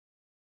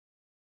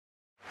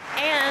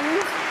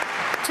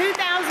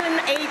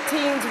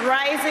2018's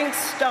Rising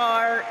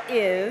Star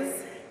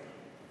is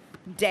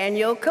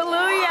Daniel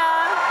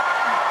Kaluuya.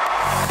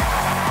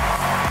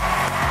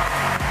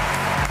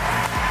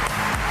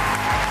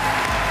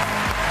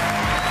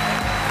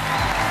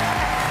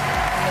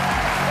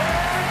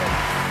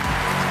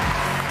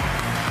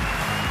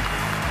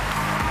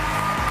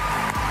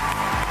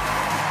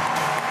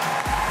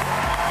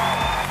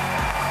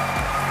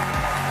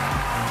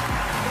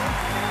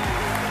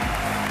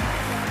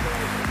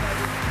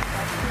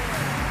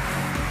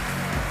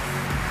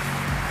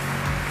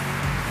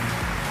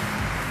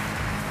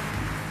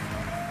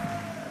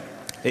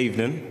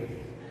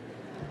 Evening.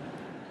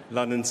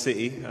 London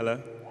City,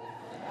 hello.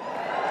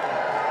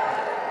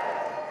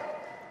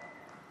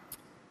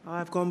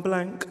 I've gone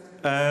blank.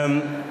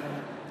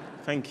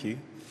 Thank you.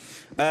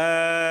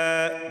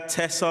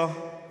 Tessa,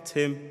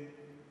 Tim,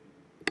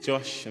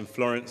 Josh and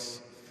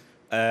Florence.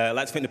 I'd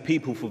like to thank the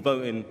people for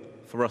voting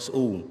for us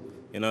all,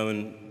 you know,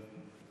 and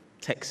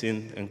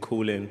texting and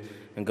calling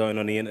and going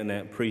on the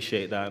internet.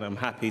 Appreciate that. And I'm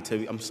happy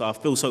to, I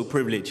feel so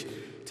privileged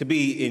to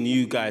be in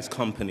you guys'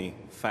 company.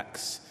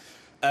 Facts.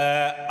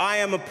 I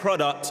am a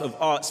product of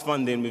arts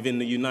funding within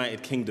the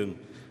United Kingdom,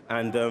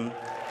 and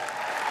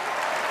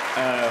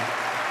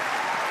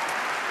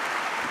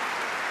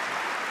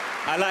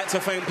I like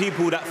to thank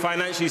people that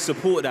financially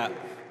support that.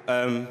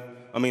 I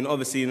mean,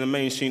 obviously in the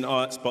mainstream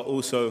arts, but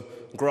also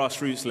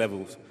grassroots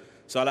levels.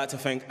 So I'd like to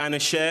thank Anna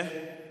Sher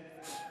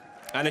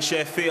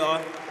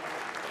Theatre.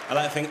 I'd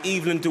like to thank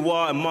Evelyn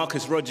Duarte and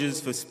Marcus Rogers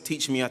for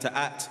teaching me how to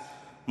act.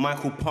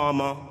 Michael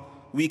Palmer,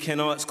 Weekend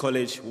Arts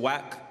College,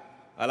 WAC.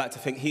 I'd like to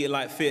thank Heat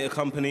Light Theatre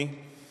Company,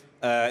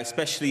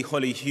 especially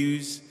Holly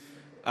Hughes.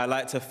 I'd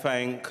like to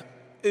thank,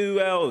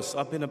 who else?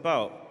 I've been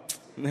about.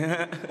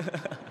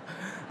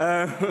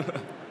 I'd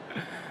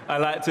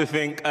like to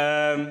thank,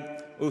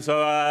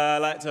 I'd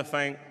like to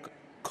thank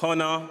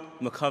Connor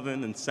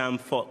McCoven and Sam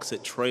Fox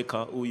at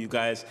Troika, all you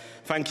guys.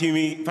 Thank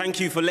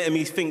you for letting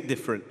me think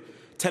different,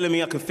 telling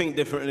me I can think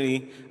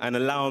differently and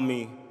allowing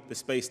me the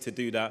space to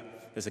do that.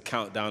 There's a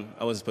countdown.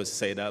 I wasn't supposed to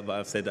say that, but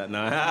I've said that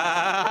now.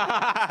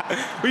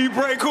 We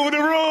break all the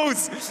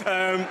rules.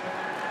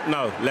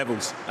 No,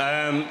 levels.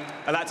 I'd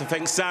like to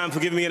thank Sam for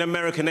giving me an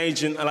American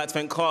agent. I'd like to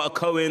thank Carter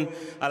Cohen.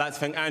 I'd like to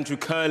thank Andrew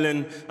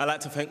Curlin. I'd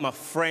like to thank my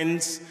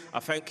friends. I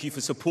thank you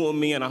for supporting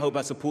me, and I hope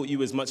I support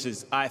you as much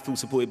as I feel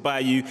supported by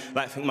you. I'd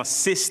like to thank my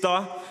sister.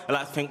 I'd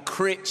like to thank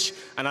Critch,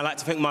 and I'd like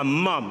to thank my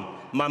mum.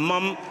 My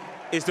mum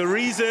is the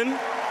reason.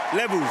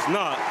 Levels,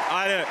 no,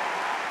 I don't.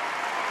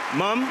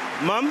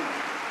 Mum.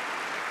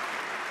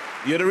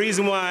 You're the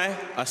reason why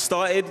I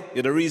started,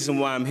 you're the reason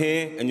why I'm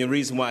here, and you're the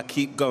reason why I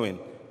keep going.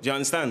 Do you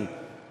understand?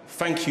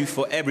 Thank you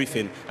for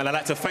everything. And I'd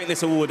like to thank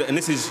this award, and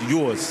this is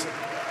yours.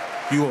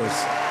 Yours.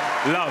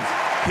 Love,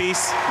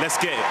 peace, let's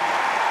get it.